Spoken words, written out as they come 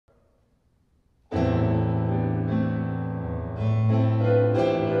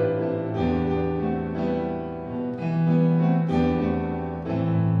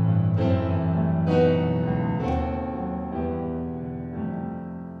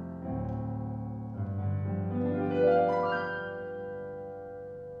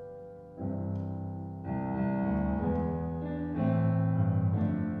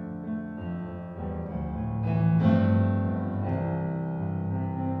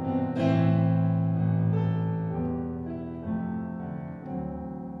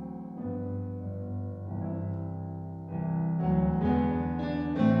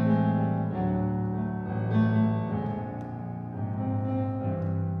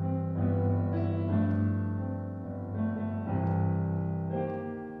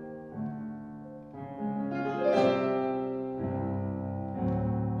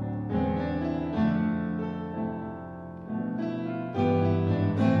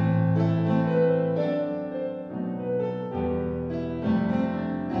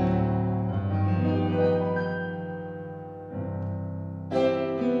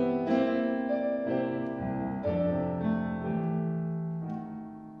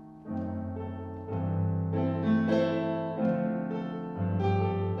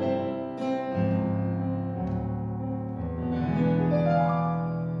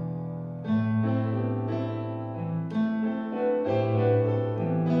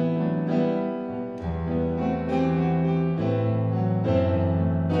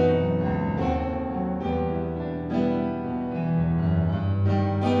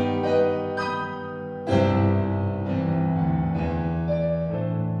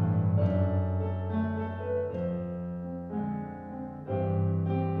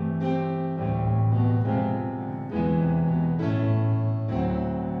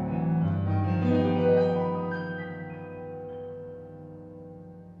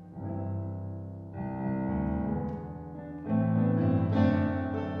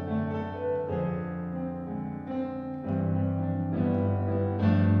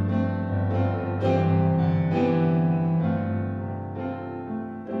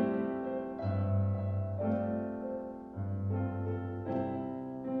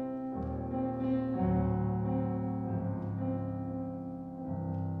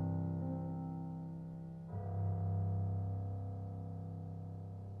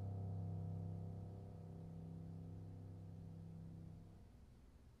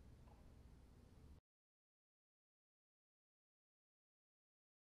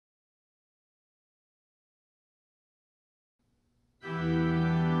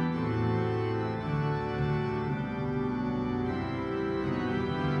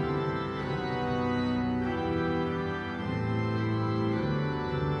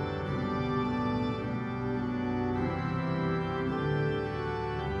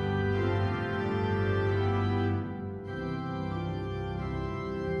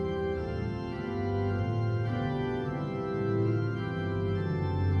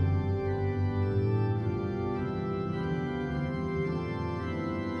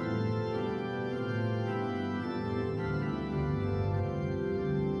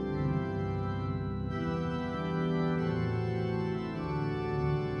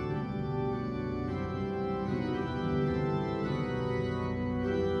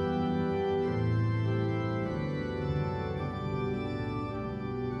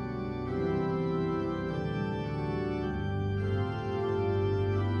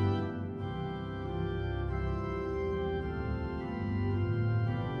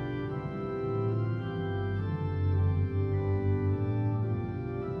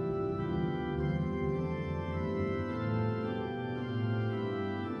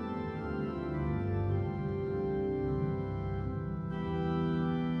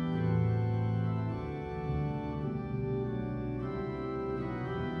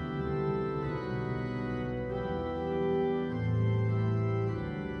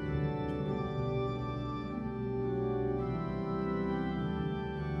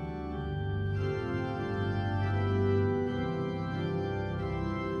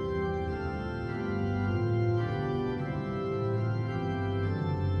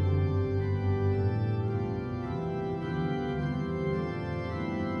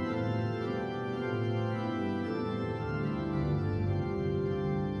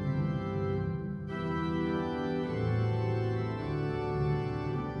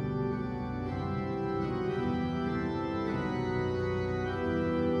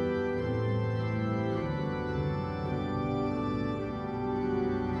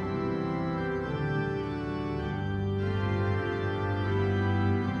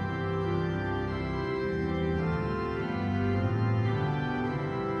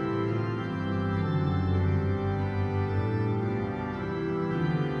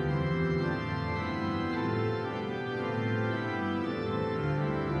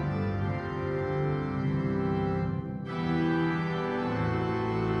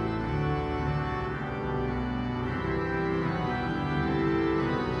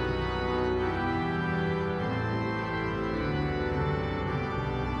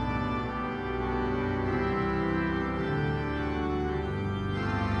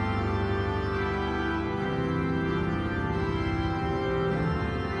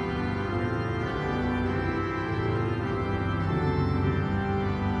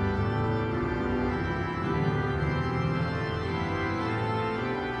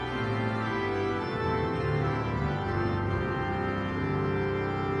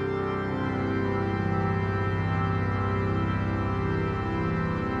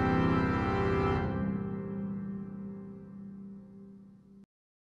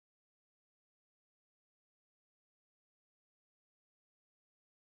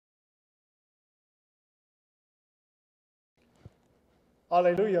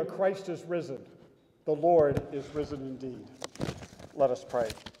Alleluia, Christ is risen. The Lord is risen indeed. Let us pray.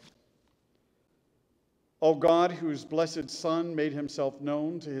 O God, whose blessed Son made himself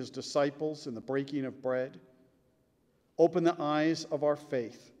known to his disciples in the breaking of bread, open the eyes of our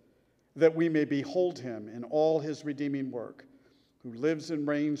faith, that we may behold him in all his redeeming work, who lives and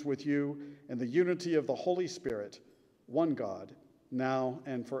reigns with you in the unity of the Holy Spirit, one God, now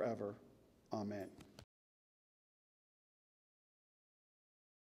and forever. Amen.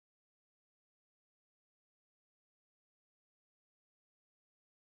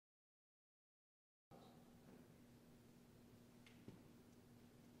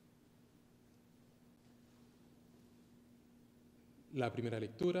 La primera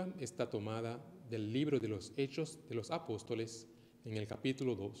lectura está tomada del libro de los Hechos de los Apóstoles en el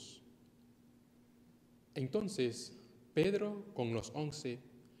capítulo 2. Entonces Pedro con los 11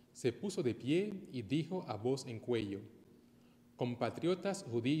 se puso de pie y dijo a voz en cuello: compatriotas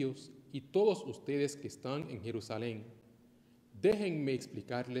judíos y todos ustedes que están en Jerusalén, déjenme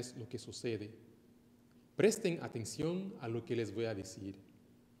explicarles lo que sucede. Presten atención a lo que les voy a decir.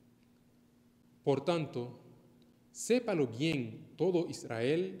 Por tanto, sépalo bien todo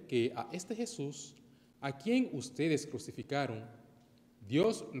Israel que a este Jesús, a quien ustedes crucificaron,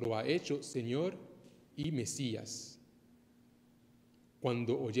 Dios lo ha hecho Señor y Mesías.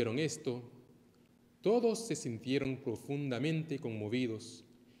 Cuando oyeron esto, todos se sintieron profundamente conmovidos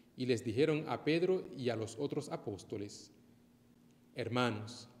y les dijeron a Pedro y a los otros apóstoles: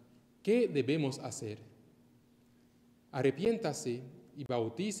 hermanos, ¿qué debemos hacer? Arrepiéntase y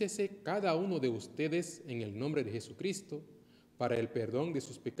bautícese cada uno de ustedes en el nombre de Jesucristo para el perdón de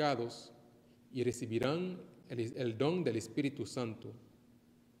sus pecados y recibirán el don del Espíritu Santo.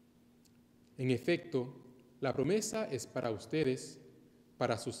 En efecto, la promesa es para ustedes,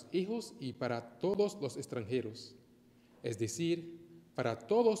 para sus hijos y para todos los extranjeros, es decir, para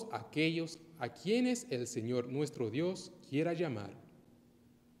todos aquellos a quienes el Señor nuestro Dios quiera llamar.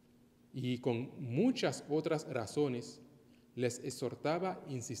 Y con muchas otras razones les exhortaba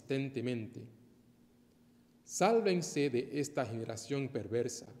insistentemente: sálvense de esta generación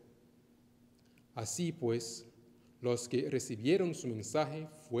perversa. Así pues, los que recibieron su mensaje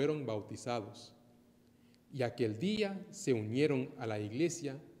fueron bautizados, y aquel día se unieron a la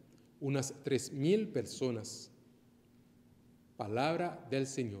iglesia unas 3,000 personas. Palabra del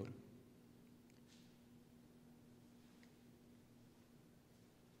Señor.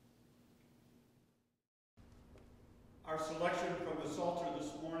 Our selection from the Psalter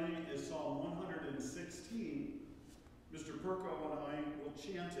this morning is Psalm 116. Mr. Perko and I will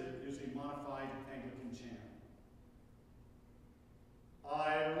chant it using modified Anglican chant.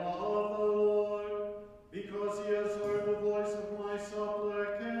 I love the Lord because he has heard the voice of my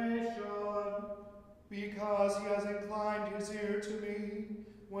supplication, because he has inclined his ear to me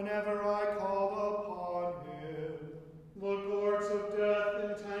whenever I called upon him. The cords of death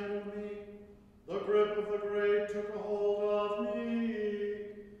entangled me. The grip of the grave took a hold of me.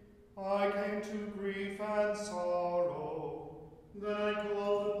 I came to grief and sorrow. Then I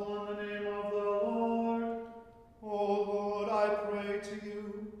called upon the name of the Lord. O Lord, I pray to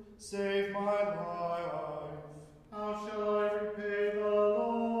you, save my life. How shall I repay the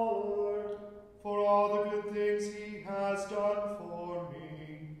Lord for all the good things he has done for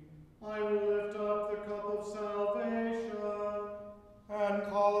me? I will lift up the cup of salvation and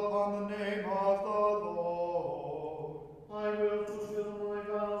call upon the name of the Lord. I will fulfill my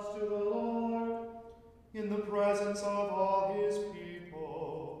vows to the Lord in the presence of all his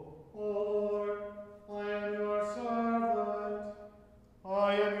people. O Lord, I am your servant.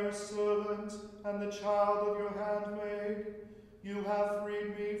 I am your servant and the child of your handmaid. You have freed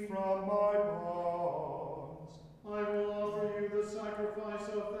me from my bonds. I will offer you the sacrifice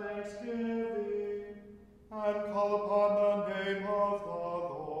of thanksgiving and call upon the name of the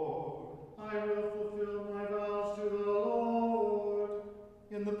Lord. I will fulfill my vows to the Lord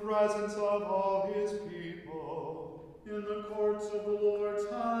in the presence of all his people. In the courts of the Lord's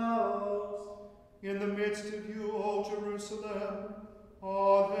house. In the midst of you, O Jerusalem.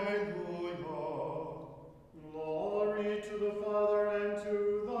 Alleluia. Glory to the Father and to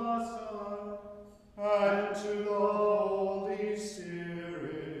the Son and to the Holy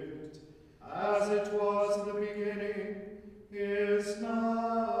Spirit, as it was in the beginning, is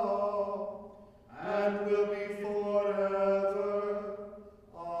now, and will be forever.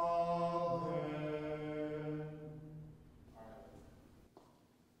 Amen.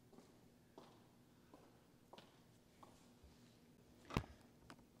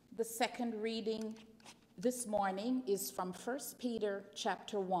 The second reading this morning is from 1 Peter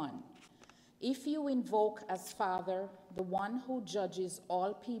chapter 1. If you invoke as Father the one who judges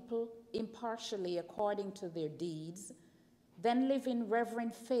all people impartially according to their deeds, then live in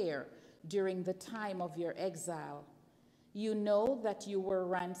reverent fear during the time of your exile. You know that you were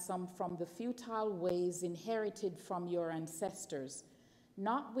ransomed from the futile ways inherited from your ancestors,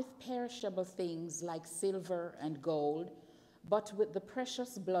 not with perishable things like silver and gold, but with the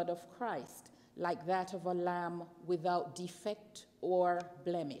precious blood of Christ, like that of a lamb without defect or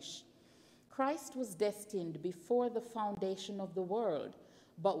blemish. Christ was destined before the foundation of the world,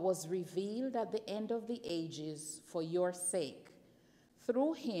 but was revealed at the end of the ages for your sake.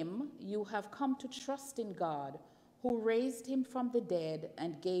 Through him you have come to trust in God, who raised him from the dead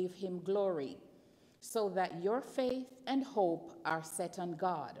and gave him glory, so that your faith and hope are set on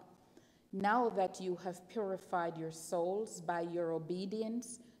God. Now that you have purified your souls by your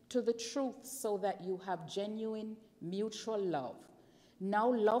obedience to the truth, so that you have genuine mutual love,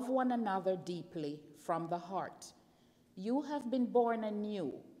 now love one another deeply from the heart. You have been born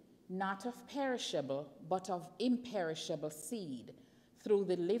anew, not of perishable, but of imperishable seed, through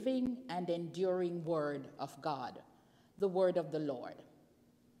the living and enduring word of God. The word of the Lord.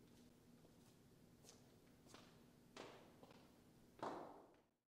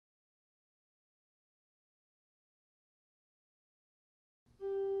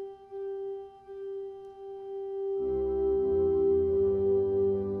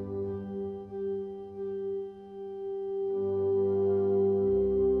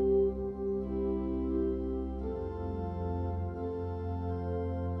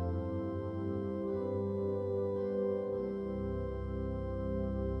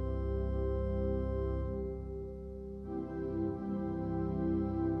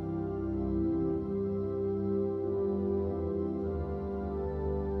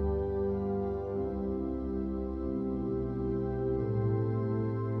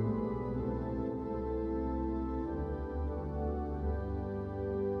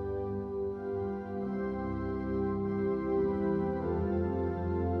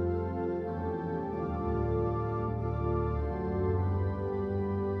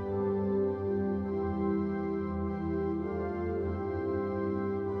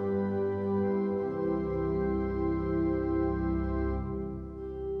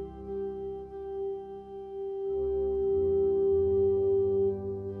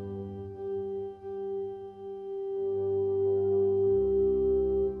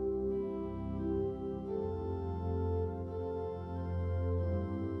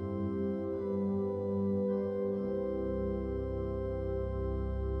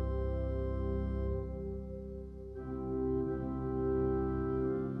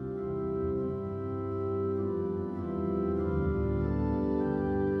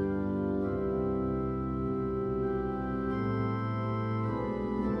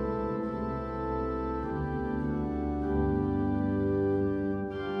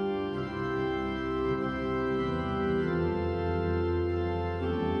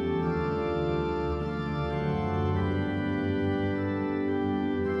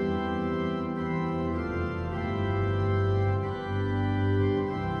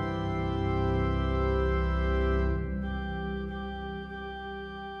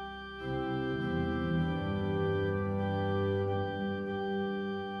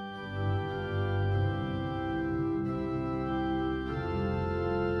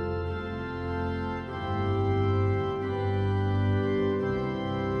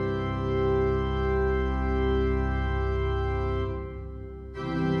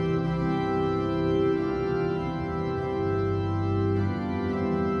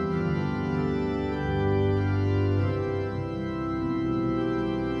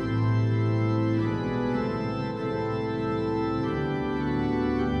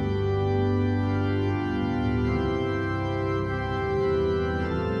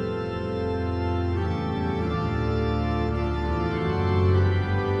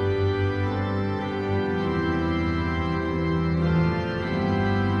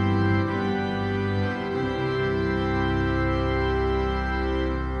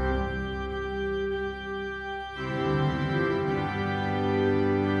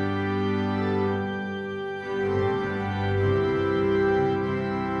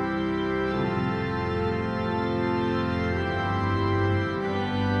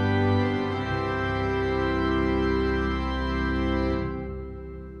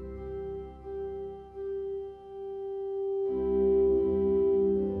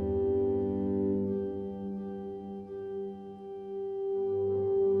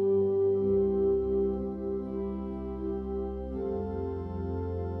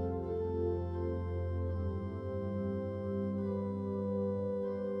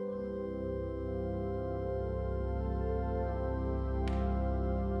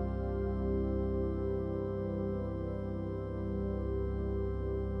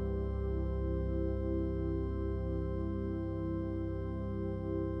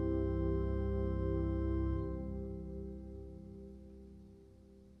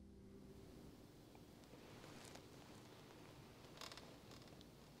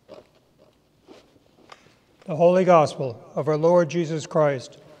 The Holy Gospel of our Lord Jesus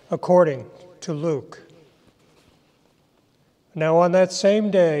Christ, according to Luke. Now on that same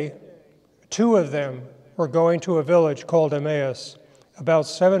day, 2 of them were going to a village called Emmaus, about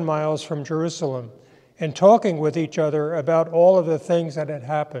 7 miles from Jerusalem, and talking with each other about all of the things that had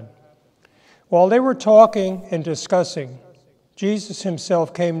happened. While they were talking and discussing, Jesus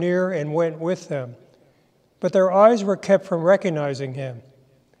himself came near and went with them, but their eyes were kept from recognizing him.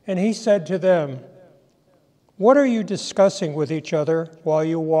 And he said to them, "What are you discussing with each other while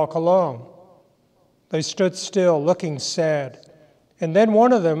you walk along?" They stood still, looking sad. And then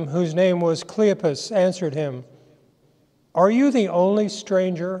one of them, whose name was Cleopas, answered him, "Are you the only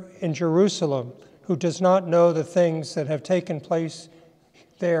stranger in Jerusalem who does not know the things that have taken place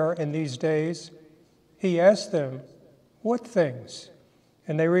there in these days?" He asked them, "What things?"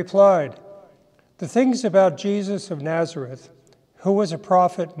 And they replied, "The things about Jesus of Nazareth, who was a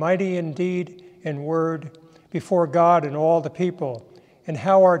prophet, mighty in deed and word before God and all the people, and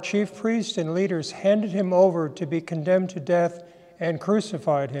how our chief priests and leaders handed him over to be condemned to death and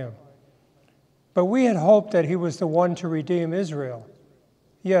crucified him. But we had hoped that he was the one to redeem Israel.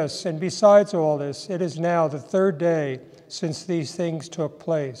 Yes, and besides all this, it is now the 3rd day since these things took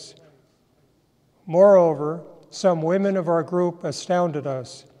place. Moreover, some women of our group astounded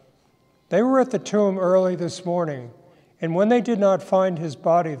us. They were at the tomb early this morning, and when they did not find his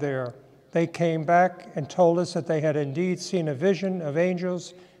body there, they came back and told us that they had indeed seen a vision of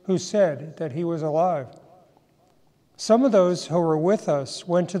angels who said that he was alive. Some of those who were with us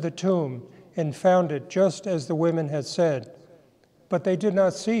went to the tomb and found it just as the women had said, but they did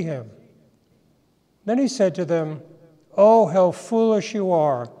not see him." Then he said to them, "Oh, how foolish you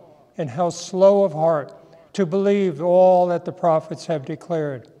are, and how slow of heart to believe all that the prophets have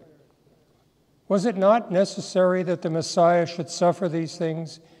declared. Was it not necessary that the Messiah should suffer these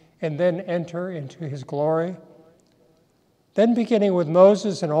things and then enter into his glory?" Then beginning with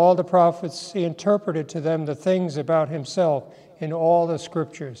Moses and all the prophets, he interpreted to them the things about himself in all the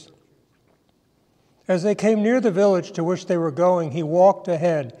scriptures. As they came near the village to which they were going, he walked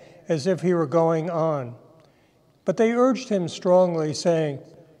ahead as if he were going on. But they urged him strongly, saying,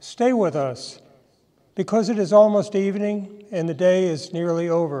 "Stay with us, because it is almost evening and the day is nearly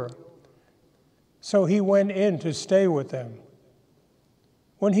over." So he went in to stay with them.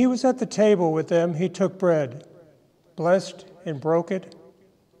 When he was at the table with them, he took bread, blessed and broke it,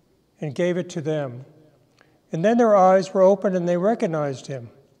 and gave it to them. And then their eyes were opened and they recognized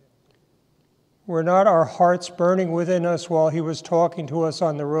him. Were not our hearts burning within us while he was talking to us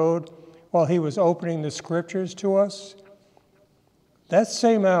on the road, while he was opening the scriptures to us? That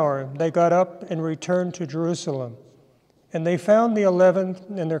same hour they got up and returned to Jerusalem, and they found the 11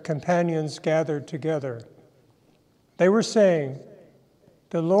 and their companions gathered together. They were saying,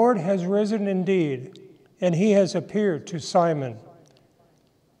 "The Lord has risen indeed, and he has appeared to Simon."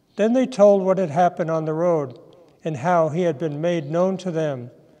 Then they told what had happened on the road and how he had been made known to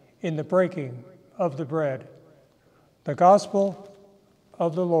them in the breaking of the bread. The Gospel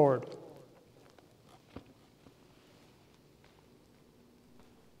of the Lord.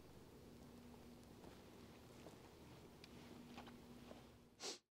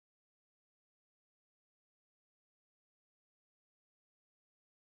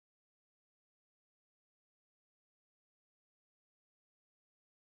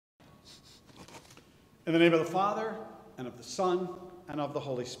 In the name of the Father, and of the Son, and of the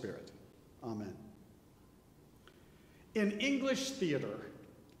Holy Spirit. Amen. In English theater,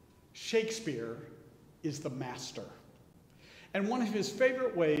 Shakespeare is the master. And one of his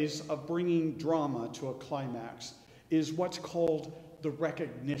favorite ways of bringing drama to a climax is what's called the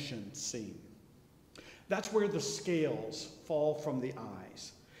recognition scene. That's where the scales fall from the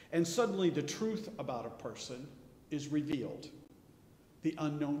eyes, and suddenly the truth about a person is revealed. The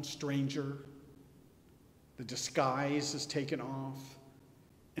unknown stranger, the disguise is taken off,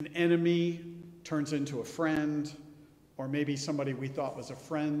 an enemy turns into a friend, or maybe somebody we thought was a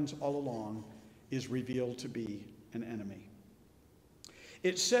friend all along is revealed to be an enemy.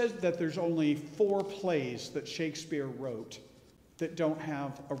 It says that there's only 4 plays that Shakespeare wrote that don't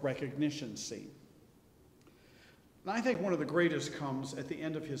have a recognition scene. And I think one of the greatest comes at the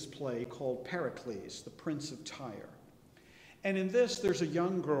end of his play called Pericles, the Prince of Tyre. And in this, there's a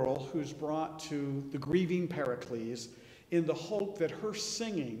young girl who's brought to the grieving Pericles in the hope that her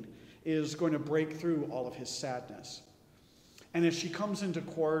singing is going to break through all of his sadness. And as she comes into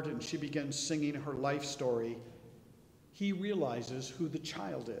court and she begins singing her life story, he realizes who the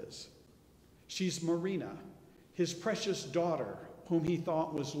child is. She's Marina, his precious daughter, whom he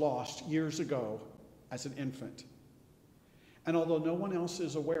thought was lost years ago as an infant. And although no one else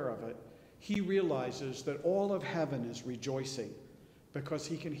is aware of it, he realizes that all of heaven is rejoicing because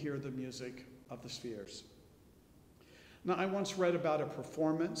he can hear the music of the spheres. Now, I once read about a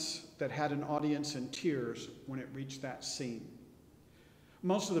performance that had an audience in tears when it reached that scene.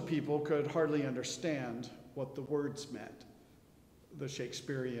 Most of the people could hardly understand what the words meant. The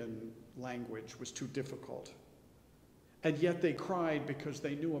Shakespearean language was too difficult. And yet they cried because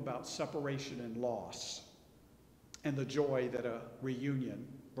they knew about separation and loss and the joy that a reunion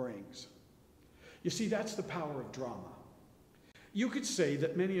brings. You see, that's the power of drama. You could say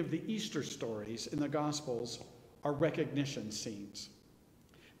that many of the Easter stories in the Gospels are recognition scenes.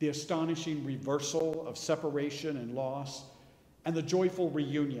 The astonishing reversal of separation and loss, and the joyful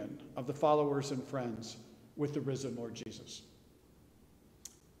reunion of the followers and friends with the risen Lord Jesus.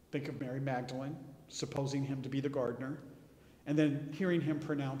 Think of Mary Magdalene, supposing him to be the gardener, and then hearing him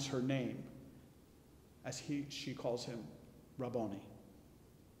pronounce her name as she calls him Rabboni.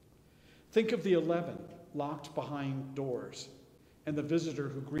 Think of the 11 locked behind doors, and the visitor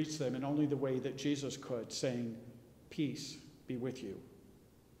who greets them in only the way that Jesus could, saying, "Peace be with you."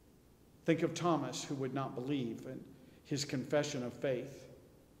 Think of Thomas, who would not believe, and his confession of faith,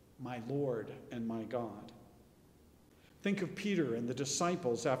 "My Lord and my God." Think of Peter and the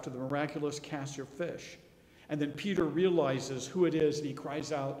disciples after the miraculous catch of fish, and then Peter realizes who it is, and he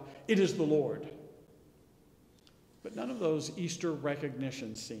cries out, "It is the Lord." But none of those Easter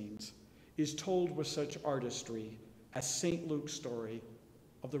recognition scenes is told with such artistry as St. Luke's story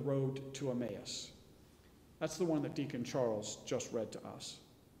of the road to Emmaus. That's the one that Deacon Charles just read to us.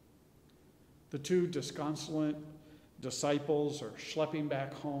 The two disconsolate disciples are schlepping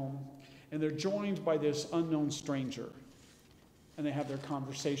back home, and they're joined by this unknown stranger, and they have their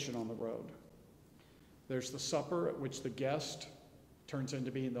conversation on the road. There's the supper at which the guest turns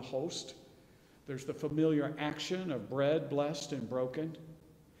into being the host. There's the familiar action of bread blessed and broken,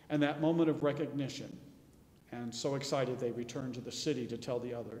 and that moment of recognition. And so excited they return to the city to tell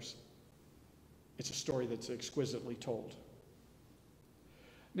the others. It's a story that's exquisitely told.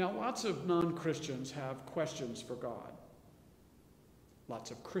 Now, lots of non-Christians have questions for God.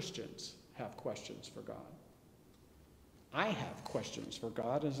 Lots of Christians have questions for God. I have questions for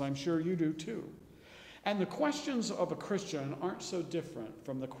God, as I'm sure you do too. And the questions of a Christian aren't so different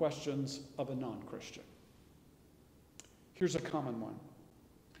from the questions of a non-Christian. Here's a common one.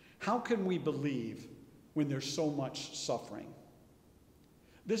 How can we believe when there's so much suffering?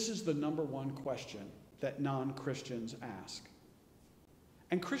 This is the number one question that non-Christians ask.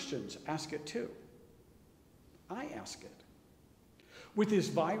 And Christians ask it too. I ask it. With this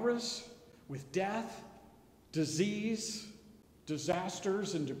virus, with death, disease,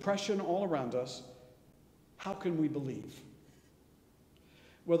 disasters, and depression all around us, how can we believe?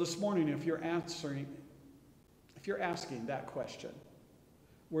 Well, this morning, if you're asking that question,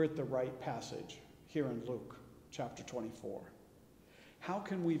 we're at the right passage here in Luke chapter 24. How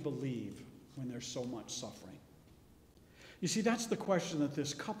can we believe when there's so much suffering? You see, that's the question that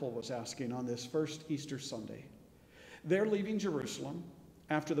this couple was asking on this first Easter Sunday. They're leaving Jerusalem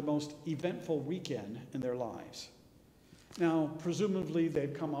after the most eventful weekend in their lives. Now, presumably,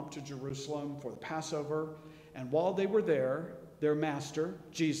 they'd come up to Jerusalem for the Passover, and while they were there, their master,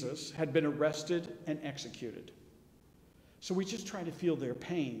 Jesus, had been arrested and executed. So we just try to feel their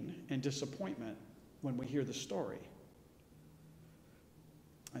pain and disappointment when we hear the story.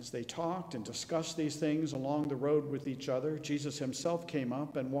 As they talked and discussed these things along the road with each other, Jesus himself came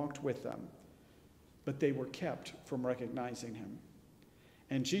up and walked with them, but they were kept from recognizing him.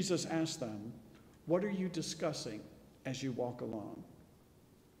 And Jesus asked them, "What are you discussing as you walk along?"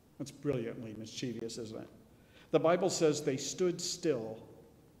 That's brilliantly mischievous, isn't it? The Bible says they stood still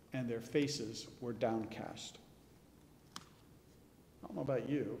and their faces were downcast. I don't know about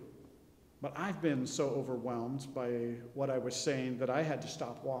you, but I've been so overwhelmed by what I was saying that I had to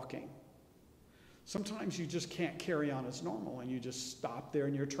stop walking. Sometimes you just can't carry on as normal, and you just stop there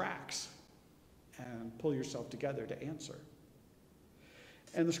in your tracks and pull yourself together to answer.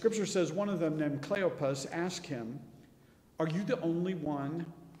 And the scripture says one of them, named Cleopas, asked him, "Are you the only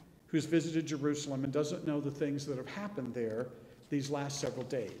one who's visited Jerusalem and doesn't know the things that have happened there these last several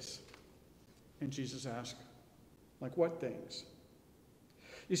days?" And Jesus asked, "Like what things?"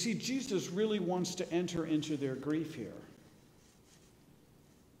 You see, Jesus really wants to enter into their grief here.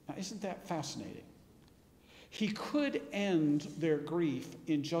 Now, isn't that fascinating? He could end their grief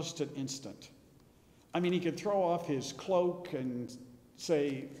in just an instant. I mean, he could throw off his cloak and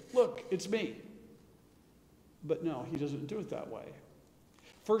say, "Look, it's me." But no, he doesn't do it that way.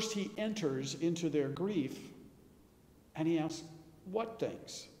 First, he enters into their grief, and he asks, "What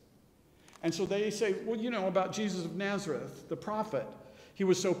things?" And so they say, "Well, you know, about Jesus of Nazareth, the prophet. He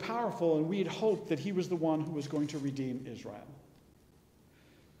was so powerful, and we had hoped that he was the one who was going to redeem Israel.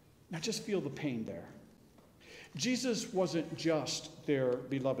 Now just feel the pain there. Jesus wasn't just their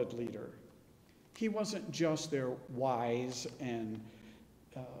beloved leader. He wasn't just their wise and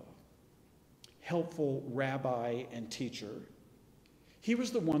helpful rabbi and teacher. He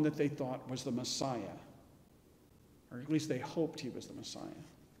was the one that they thought was the Messiah, or at least they hoped he was the Messiah.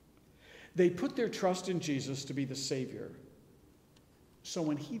 They put their trust in Jesus to be the Savior. So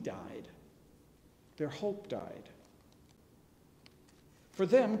when he died, their hope died. For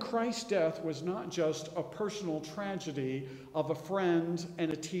them, Christ's death was not just a personal tragedy of a friend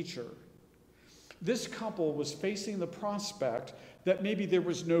and a teacher. This couple was facing the prospect that maybe there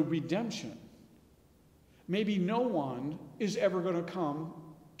was no redemption. Maybe no one is ever going to come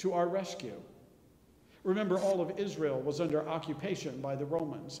to our rescue. Remember, all of Israel was under occupation by the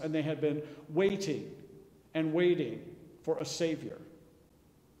Romans, and they had been waiting and waiting for a Savior.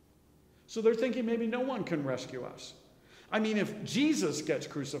 So they're thinking maybe no one can rescue us. I mean, if Jesus gets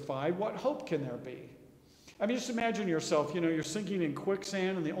crucified, what hope can there be? I mean, just imagine yourself, you're sinking in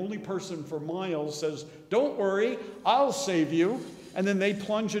quicksand, and the only person for miles says, "Don't worry, I'll save you." And then they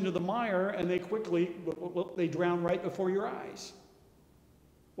plunge into the mire, and they drown right before your eyes.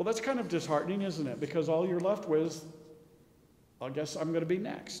 Well, that's kind of disheartening, isn't it? Because all you're left with is, I guess I'm going to be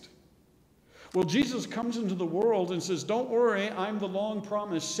next. Well, Jesus comes into the world and says, "Don't worry, I'm the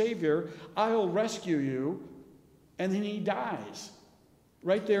long-promised Savior. I'll rescue you." And then he dies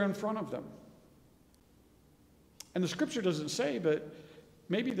right there in front of them. And the scripture doesn't say, but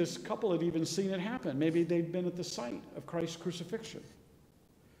maybe this couple had even seen it happen. Maybe they'd been at the site of Christ's crucifixion.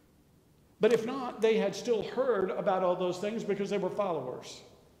 But if not, they had still heard about all those things because they were followers.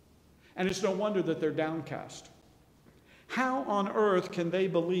 And it's no wonder that they're downcast. How on earth can they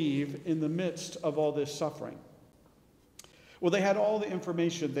believe in the midst of all this suffering? Well, they had all the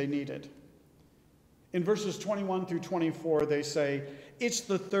information they needed. In verses 21 through 24, they say, "It's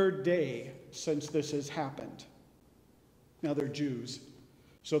the third day since this has happened." Now, they're Jews,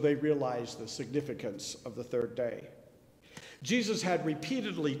 so they realize the significance of the third day. Jesus had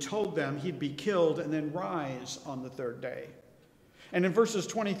repeatedly told them he'd be killed and then rise on the third day. And in verses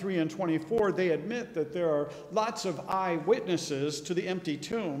 23 and 24, they admit that there are lots of eyewitnesses to the empty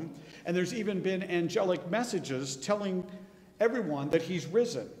tomb, and there's even been angelic messages telling everyone that he's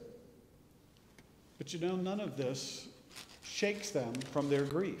risen. But none of this shakes them from their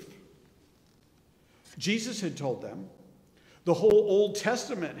grief. Jesus had told them, the whole Old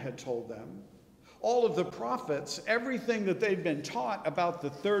Testament had told them, all of the prophets, everything that they'd been taught about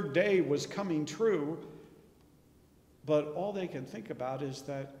the third day was coming true, but all they can think about is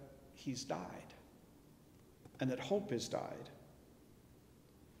that he's died and that hope has died.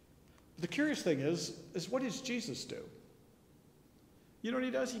 The curious thing is what does Jesus do? You know what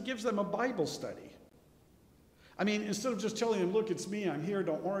he does? He gives them a Bible study. I mean, instead of just telling them, "Look, it's me, I'm here,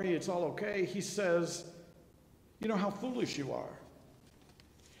 don't worry, it's all okay," he says, how foolish you are.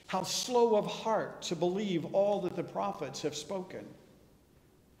 How slow of heart to believe all that the prophets have spoken.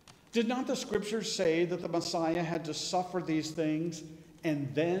 Did not the scriptures say that the Messiah had to suffer these things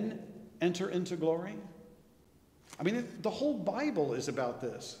and then enter into glory? I mean, the whole Bible is about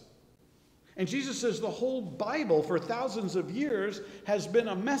this. And Jesus says the whole Bible for thousands of years has been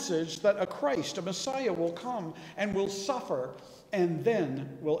a message that a Christ, a Messiah, will come and will suffer and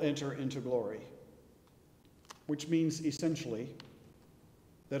then will enter into glory. Which means essentially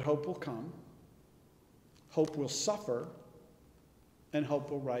that hope will come, hope will suffer, and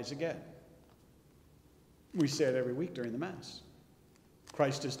hope will rise again. We say it every week during the Mass.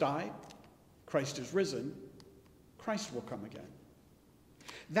 Christ has died, Christ is risen, Christ will come again.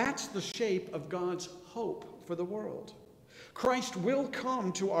 That's the shape of God's hope for the world. Christ will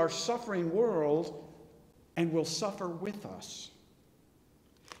come to our suffering world and will suffer with us.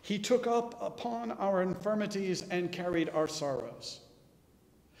 He took up upon our infirmities and carried our sorrows.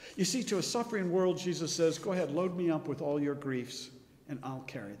 You see, to a suffering world, Jesus says, "Go ahead, load me up with all your griefs, and I'll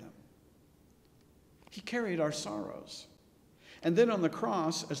carry them." He carried our sorrows. And then on the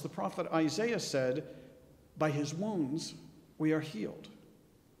cross, as the prophet Isaiah said, "By his wounds we are healed."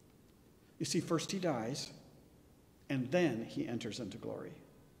 You see, first he dies, and then he enters into glory.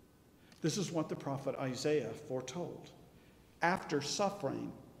 This is what the prophet Isaiah foretold. After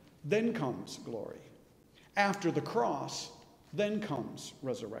suffering, then comes glory. After the cross, then comes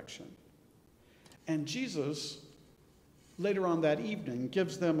resurrection. And Jesus, later on that evening,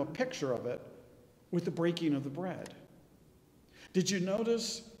 gives them a picture of it with the breaking of the bread. Did you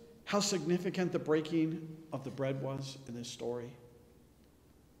notice how significant the breaking of the bread was in this story?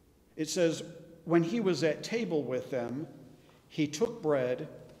 It says, when he was at table with them, He took bread,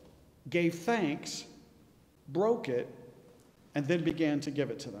 gave thanks, broke it, and then began to give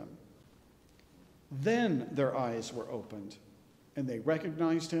it to them. Then their eyes were opened, and they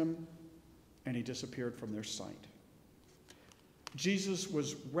recognized him, and he disappeared from their sight. Jesus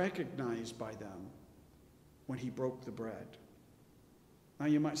was recognized by them when he broke the bread. Now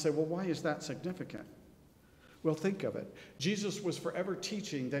you might say, well, why is that significant? Well, think of it. Jesus was forever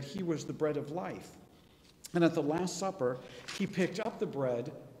teaching that he was the bread of life. And at the Last Supper, he picked up the bread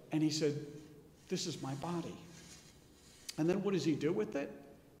and he said, this is my body. And then what does he do with it?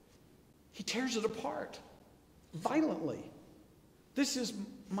 He tears it apart violently. This is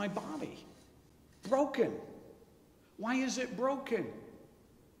my body, broken. Why is it broken?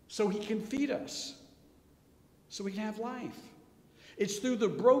 So he can feed us, so we can have life. It's through the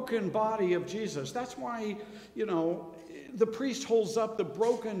broken body of Jesus. That's why, the priest holds up the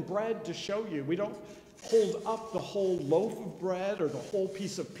broken bread to show you. We don't hold up the whole loaf of bread or the whole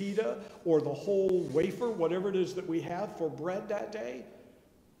piece of pita or the whole wafer, whatever it is that we have for bread that day.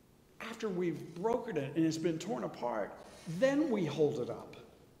 After we've broken it and it's been torn apart, then we hold it up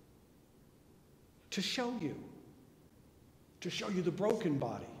to show you the broken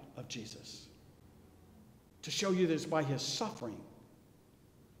body of Jesus, to show you that it's by his suffering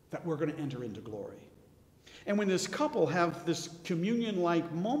that we're going to enter into glory. And when this couple have this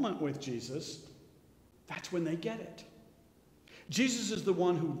communion-like moment with Jesus, that's when they get it. Jesus is the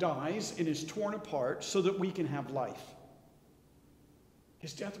one who dies and is torn apart so that we can have life.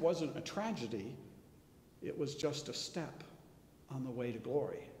 His death wasn't a tragedy. It was just a step on the way to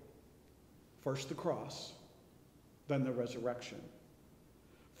glory. First the cross, then the resurrection.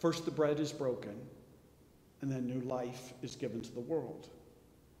 First the bread is broken, and then new life is given to the world.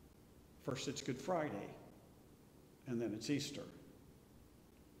 First it's Good Friday, and then it's Easter.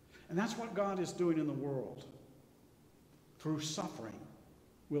 And that's what God is doing in the world. Through suffering,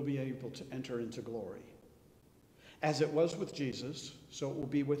 we'll be able to enter into glory. As it was with Jesus, so it will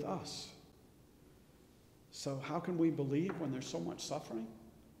be with us. So how can we believe when there's so much suffering?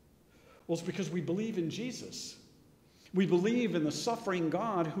 Well, it's because we believe in Jesus. We believe in the suffering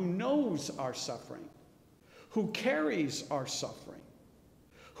God who knows our suffering, who carries our suffering,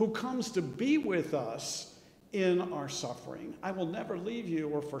 who comes to be with us in our suffering. I will never leave you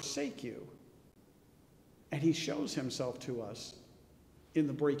or forsake you. And he shows himself to us in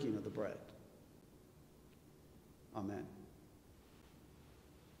the breaking of the bread. Amen.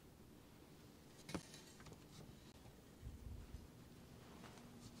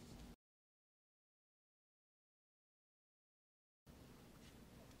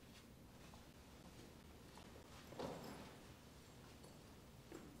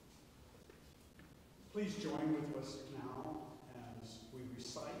 Please join with us now as we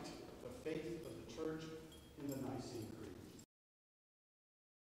recite the faith of the Church in the Nicene Creed.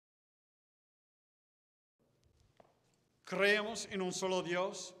 Creemos en un solo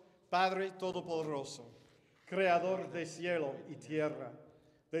Dios, Padre Todopoderoso, Creador de cielo y tierra,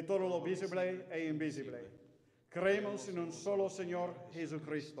 de todo lo visible e invisible. Creemos en un solo Señor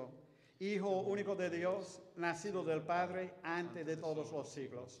Jesucristo, Hijo único de Dios, nacido del Padre antes de todos los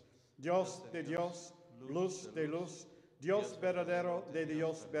siglos, Dios de Dios, luz de luz, Dios verdadero de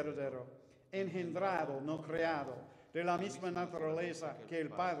Dios verdadero, engendrado, no creado, de la misma naturaleza que el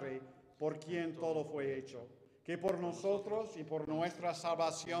Padre, por quien todo fue hecho, que por nosotros y por nuestra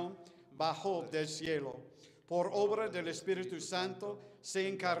salvación bajó del cielo. Por obra del Espíritu Santo se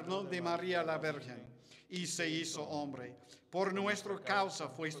encarnó de María la Virgen y se hizo hombre. Por nuestra causa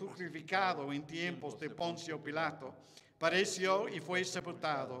fue sacrificado en tiempos de Poncio Pilato. Padeció y fue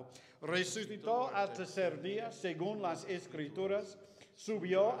sepultado. Resucitó al tercer día según las Escrituras,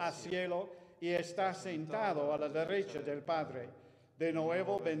 subió al cielo y está sentado a la derecha del Padre. De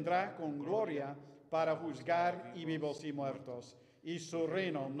nuevo vendrá con gloria para juzgar y vivos y muertos, y su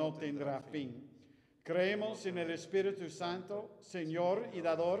reino no tendrá fin. Creemos en el Espíritu Santo, Señor y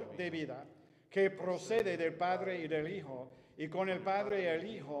dador de vida, que procede del Padre y del Hijo, y con el Padre y el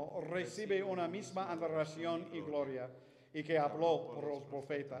Hijo recibe una misma adoración y gloria, y que habló por los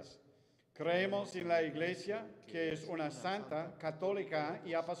profetas. Creemos en la Iglesia, que es una santa, católica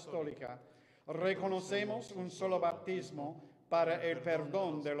y apostólica. Reconocemos un solo bautismo para el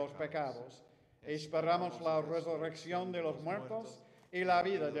perdón de los pecados. Esperamos la resurrección de los muertos y la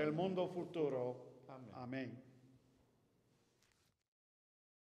vida del mundo futuro. Amén.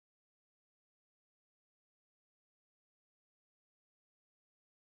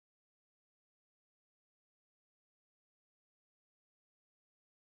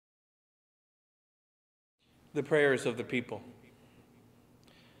 The prayers of the people.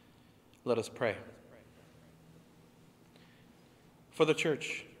 Let us pray. for the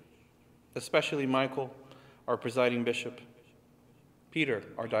church, especially Michael, our presiding bishop, Peter,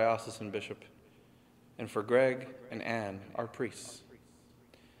 our diocesan bishop, and for Greg and Anne, our priests,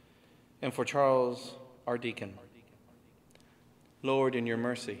 and for Charles, our deacon. Lord, in your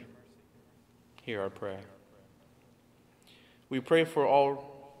mercy, hear our prayer. We pray for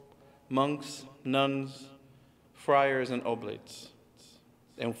all monks, nuns, friars, and oblates,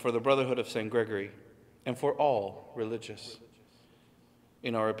 and for the Brotherhood of St. Gregory, and for all religious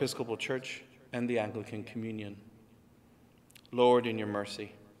in our Episcopal Church and the Anglican Communion. Lord, in your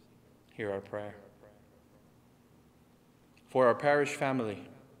mercy, hear our prayer. For our parish family,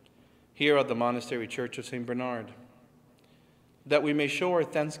 here at the Monastery Church of St. Bernard, that we may show our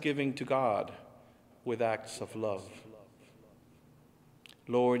thanksgiving to God with acts of love.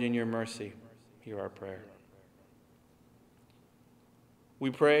 Lord, in your mercy, hear our prayer.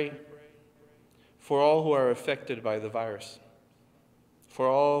 We pray for all who are affected by the virus, for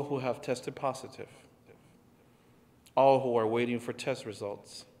all who have tested positive, all who are waiting for test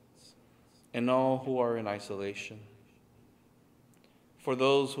results, and all who are in isolation, for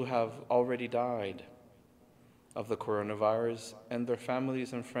those who have already died of the coronavirus and their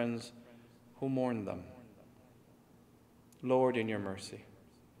families and friends who mourn them. Lord, in your mercy,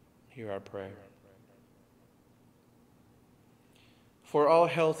 hear our prayer. For all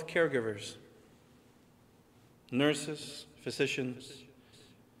health caregivers, nurses, physicians,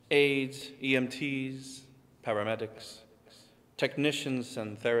 aides, EMTs, paramedics, technicians,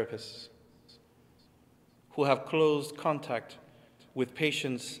 and therapists who have close contact with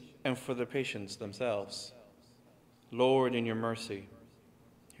patients and for the patients themselves. Lord, in your mercy,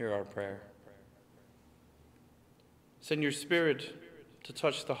 hear our prayer. Send your Spirit to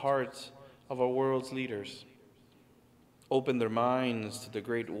touch the hearts of our world's leaders. Open their minds to the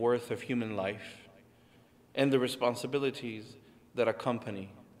great worth of human life and the responsibilities that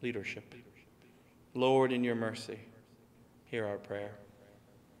accompany leadership. Lord, in your mercy, hear our prayer.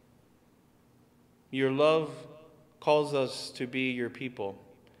 Your love calls us to be your people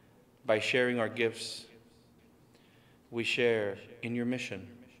by sharing our gifts. We share in your mission.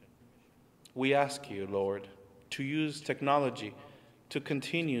 We ask you, Lord, to use technology to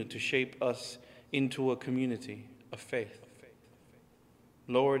continue to shape us into a community of faith.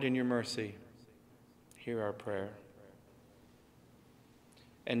 Lord, in your mercy, hear our prayer.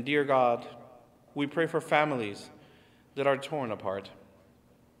 And dear God, we pray for families that are torn apart,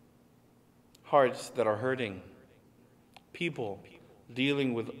 hearts that are hurting, people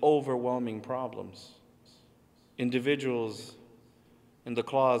dealing with overwhelming problems, individuals in the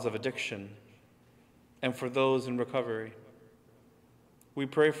claws of addiction, and for those in recovery. We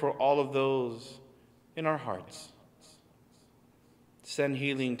pray for all of those in our hearts. Send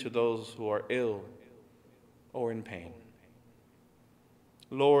healing to those who are ill or in pain.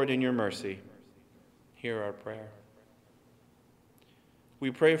 Lord, in your mercy, hear our prayer. We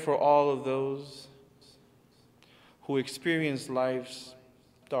pray for all of those who experience life's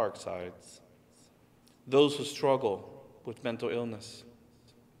dark sides, those who struggle with mental illness,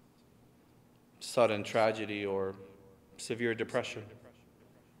 sudden tragedy, or severe depression.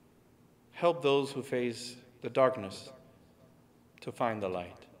 Help those who face the darkness to find the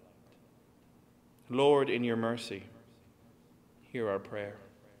light. Lord, in your mercy, hear our prayer.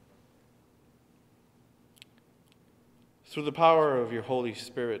 Through the power of your Holy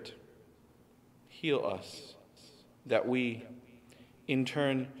Spirit, heal us, that we, in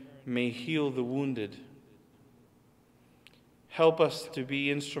turn, may heal the wounded. Help us to be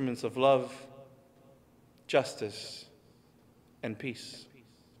instruments of love, justice, and peace.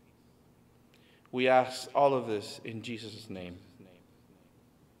 We ask all of this in Jesus' name.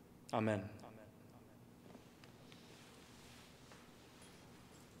 Amen.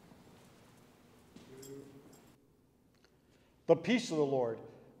 The peace of the Lord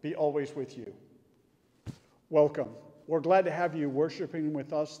be always with you. Welcome. We're glad to have you worshiping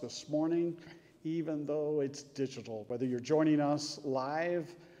with us this morning, even though it's digital. Whether you're joining us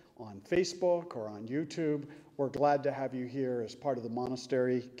live on Facebook or on YouTube, we're glad to have you here as part of the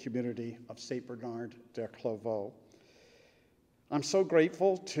monastery community of St. Bernard de Clairvaux. I'm so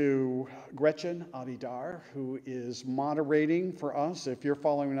grateful to Gretchen Abidar, who is moderating for us. If you're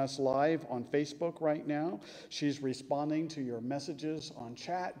following us live on Facebook right now, she's responding to your messages on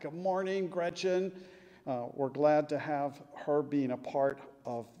chat. Good morning, Gretchen. We're glad to have her being a part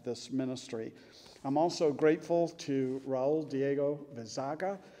of this ministry. I'm also grateful to Raul Diego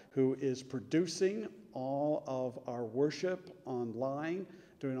Vizaga, who is producing all of our worship online,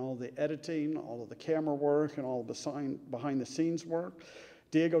 doing all the editing, all of the camera work, and all of the behind-the-scenes work.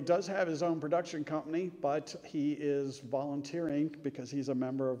 Diego does have his own production company, but he is volunteering because he's a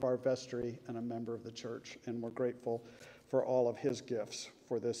member of our vestry and a member of the church, and we're grateful for all of his gifts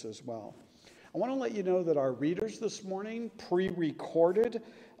for this as well. I want to let you know that our readers this morning pre-recorded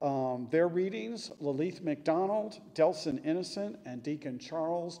their readings, Lalith McDonald, Delson Innocent, and Deacon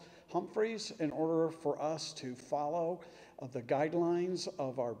Charles Humphreys, in order for us to follow the guidelines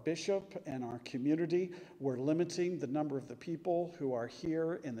of our bishop and our community. We're limiting the number of the people who are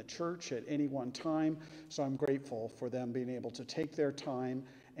here in the church at any one time, so I'm grateful for them being able to take their time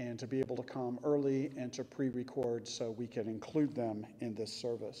and to be able to come early and to pre-record so we can include them in this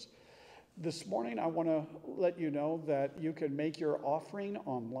service. This morning, I want to let you know that you can make your offering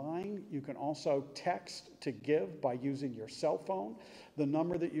online. You can also text to give by using your cell phone. The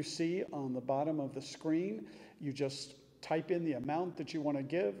number that you see on the bottom of the screen, you just type in the amount that you want to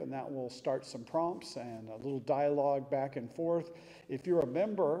give, and that will start some prompts and a little dialogue back and forth. If you're a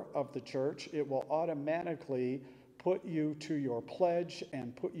member of the church, it will automatically put you to your pledge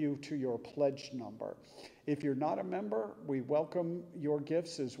and put you to your pledge number. If you're not a member, we welcome your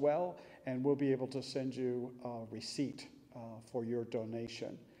gifts as well, and we'll be able to send you a receipt for your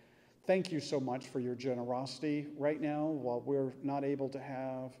donation. Thank you so much for your generosity. Right now, while we're not able to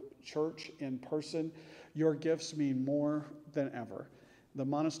have church in person, your gifts mean more than ever. The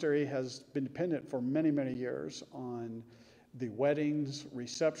monastery has been dependent for many, many years on the weddings,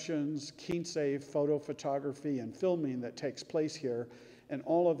 receptions, quince, photo photography, and filming that takes place here, and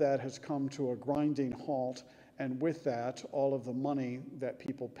all of that has come to a grinding halt, and with that, all of the money that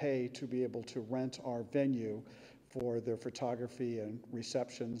people pay to be able to rent our venue for their photography and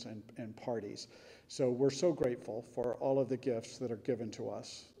receptions and parties. So we're so grateful for all of the gifts that are given to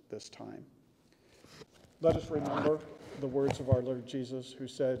us this time. Let us remember the words of our Lord Jesus, who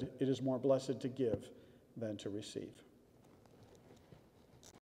said, "It is more blessed to give than to receive."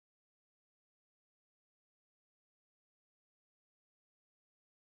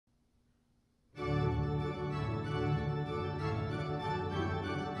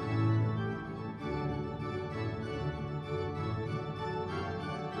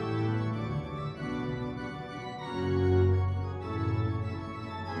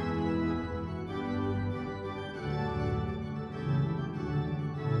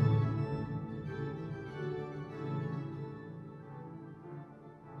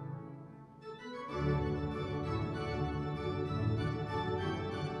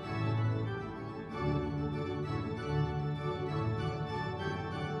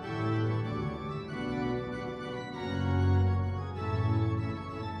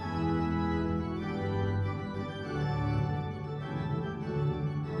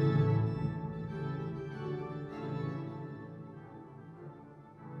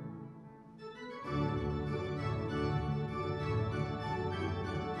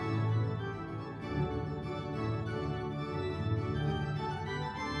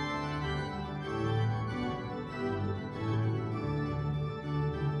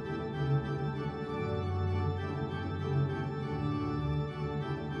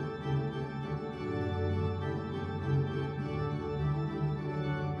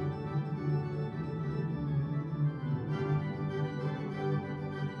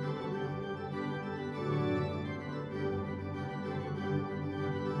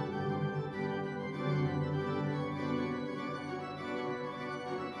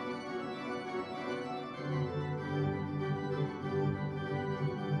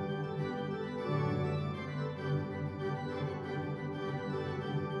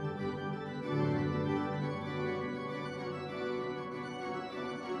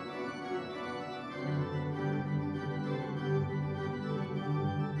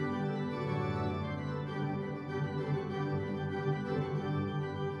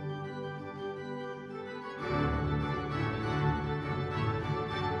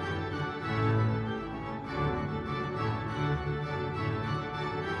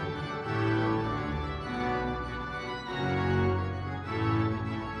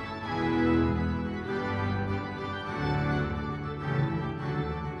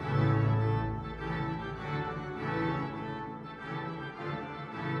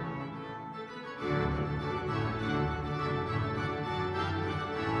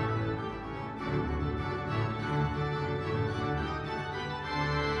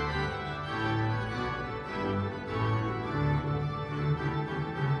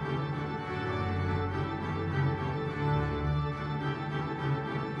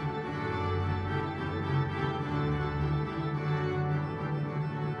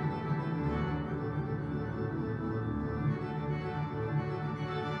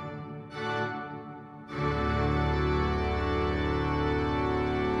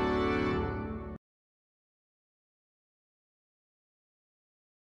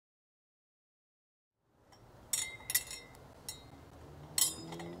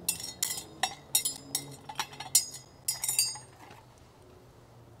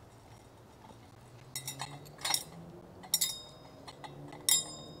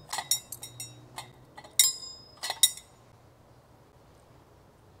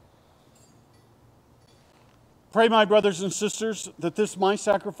 Pray, my brothers and sisters, that this my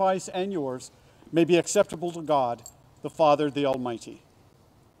sacrifice and yours may be acceptable to God, the Father, the Almighty.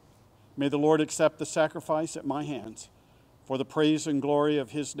 May the Lord accept the sacrifice at my hands for the praise and glory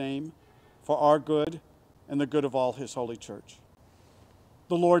of his name, for our good and the good of all his holy church.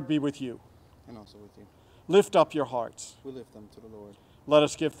 The Lord be with you. And also with you. Lift up your hearts. We lift them to the Lord. Let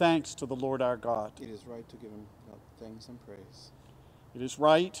us give thanks to the Lord our God. It is right to give him thanks and praise. It is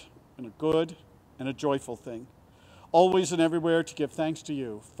right and a good and a joyful thing, always and everywhere to give thanks to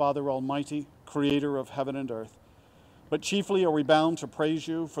you, Father Almighty, creator of heaven and earth. But chiefly are we bound to praise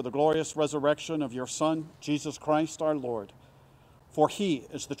you for the glorious resurrection of your Son, Jesus Christ our Lord. For he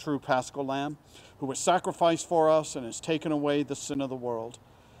is the true Paschal Lamb, who was sacrificed for us and has taken away the sin of the world.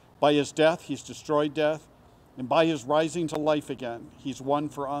 By his death he's destroyed death, and by his rising to life again, he's won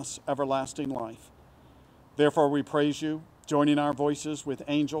for us everlasting life. Therefore we praise you, joining our voices with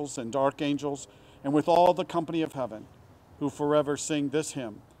angels and archangels, and with all the company of heaven, who forever sing this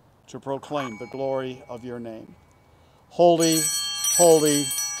hymn to proclaim the glory of your name. Holy, holy,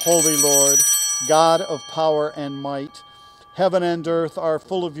 holy Lord, God of power and might, heaven and earth are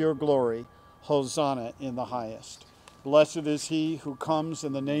full of your glory. Hosanna in the highest. Blessed is he who comes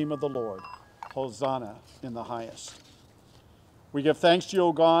in the name of the Lord. Hosanna in the highest. We give thanks to you,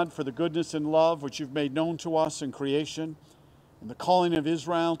 O God, for the goodness and love which you've made known to us in creation, and the calling of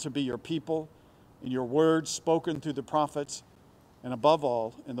Israel to be your people, in your words spoken through the prophets, and above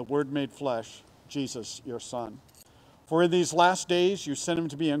all, in the Word made flesh, Jesus, your Son. For in these last days you sent him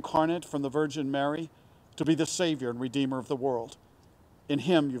to be incarnate from the Virgin Mary, to be the Savior and Redeemer of the world. In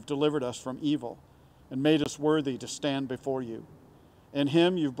him you've delivered us from evil, and made us worthy to stand before you. In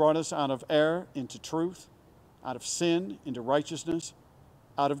him you've brought us out of error into truth, out of sin into righteousness,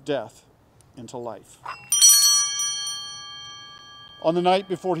 out of death into life. On the night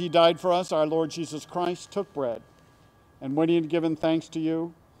before he died for us, our Lord Jesus Christ took bread, and when he had given thanks to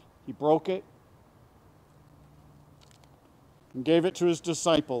you, he broke it and gave it to his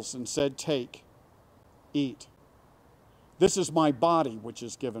disciples and said, "Take, eat. This is my body which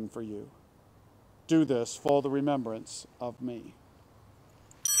is given for you. Do this for the remembrance of me."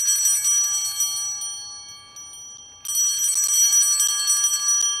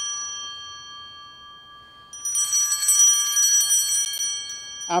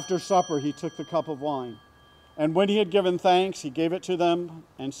 After supper, he took the cup of wine, and when he had given thanks, he gave it to them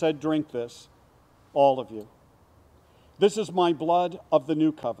and said, "Drink this, all of you. This is my blood of the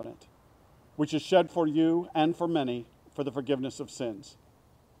new covenant, which is shed for you and for many for the forgiveness of sins.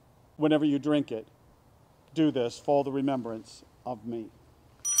 Whenever you drink it, do this for the remembrance of me."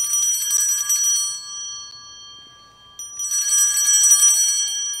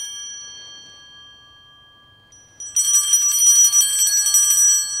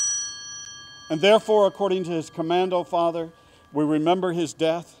 And therefore, according to his command, O Father, we remember his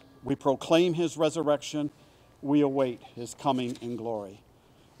death, we proclaim his resurrection, we await his coming in glory.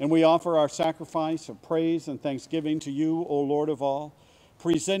 And we offer our sacrifice of praise and thanksgiving to you, O Lord of all,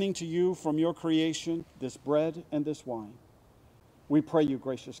 presenting to you from your creation this bread and this wine. We pray you,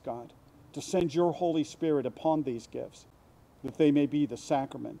 gracious God, to send your Holy Spirit upon these gifts, that they may be the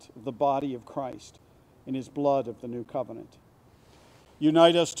sacrament of the body of Christ and his blood of the new covenant.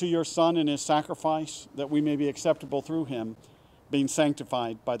 Unite us to your Son in his sacrifice, that we may be acceptable through him, being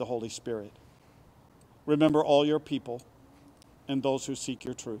sanctified by the Holy Spirit. Remember all your people and those who seek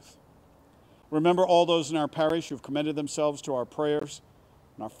your truth. Remember all those in our parish who've committed themselves to our prayers,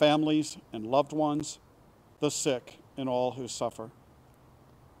 and our families and loved ones, the sick and all who suffer.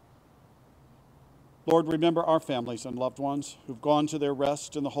 Lord, remember our families and loved ones who've gone to their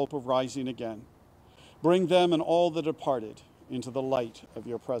rest in the hope of rising again. Bring them and all the departed into the light of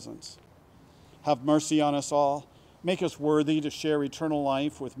your presence. Have mercy on us all. Make us worthy to share eternal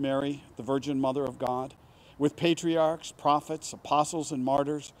life with Mary, the Virgin Mother of God, with patriarchs, prophets, apostles, and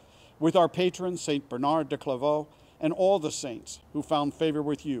martyrs, with our patron, St. Bernard de Clairvaux, and all the saints who found favor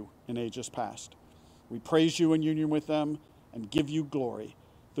with you in ages past. We praise you in union with them and give you glory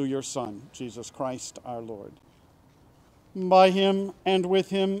through your Son, Jesus Christ our Lord. By him and with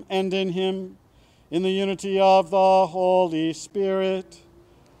him and in him, in the unity of the Holy Spirit,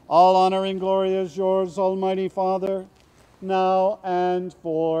 all honor and glory is yours, Almighty Father, now and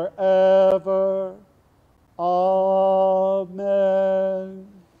forever. Amen.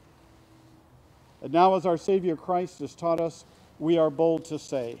 And now, as our Savior Christ has taught us, we are bold to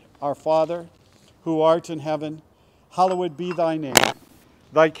say, Our Father, who art in heaven, hallowed be thy name.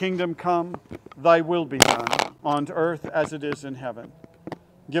 Thy kingdom come, thy will be done, on earth as it is in heaven.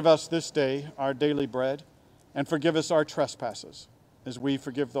 Give us this day our daily bread, and forgive us our trespasses, as we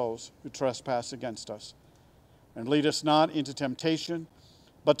forgive those who trespass against us. And lead us not into temptation,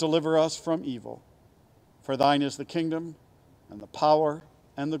 but deliver us from evil. For thine is the kingdom, and the power,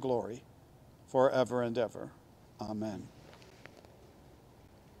 and the glory, forever and ever. Amen.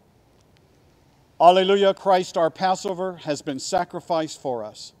 Alleluia, Christ our Passover has been sacrificed for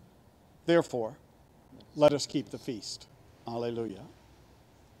us. Therefore, let us keep the feast. Alleluia.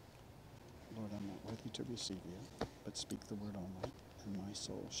 Lord, I'm not worthy to receive you, but speak the word only, and my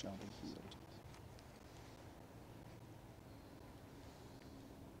soul shall be healed.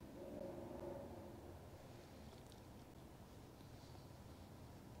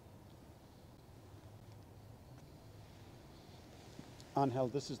 Angel,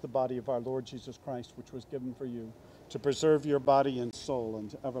 this is the body of our Lord Jesus Christ, which was given for you, to preserve your body and soul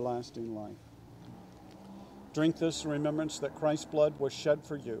unto everlasting life. Drink this in remembrance that Christ's blood was shed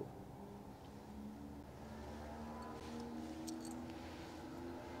for you.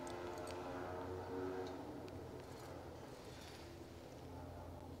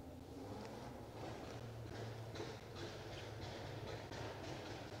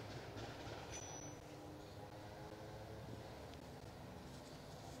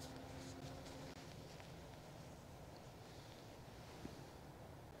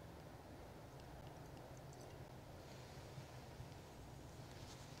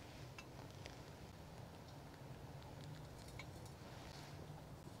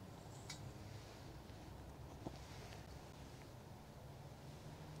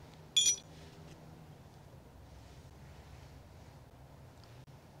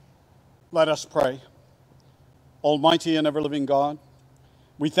 Let us pray. Almighty and ever-living God,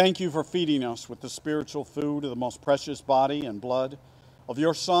 we thank you for feeding us with the spiritual food of the most precious body and blood of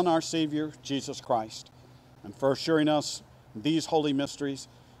your Son, our Savior, Jesus Christ, and for assuring us in these holy mysteries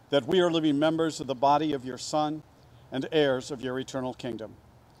that we are living members of the body of your Son and heirs of your eternal kingdom.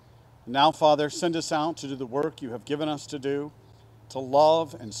 And now, Father, send us out to do the work you have given us to do, to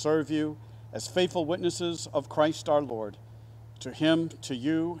love and serve you as faithful witnesses of Christ our Lord. To him, to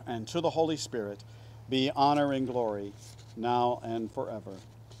you, and to the Holy Spirit be honor and glory, now and forever.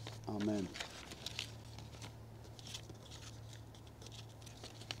 Amen.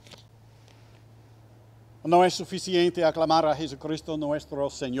 No es suficiente aclamar a Jesucristo nuestro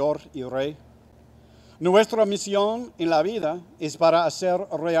Señor y Rey. Nuestra misión en la vida es para hacer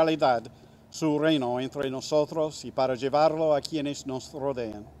realidad su reino entre nosotros y para llevarlo a quienes nos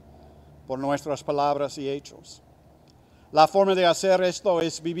rodean, por nuestras palabras y hechos. La forma de hacer esto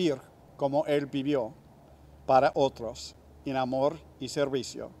es vivir como Él vivió, para otros, en amor y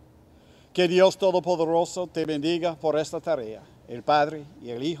servicio. Que Dios Todopoderoso te bendiga por esta tarea, el Padre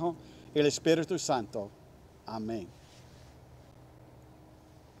y el Hijo y el Espíritu Santo. Amén.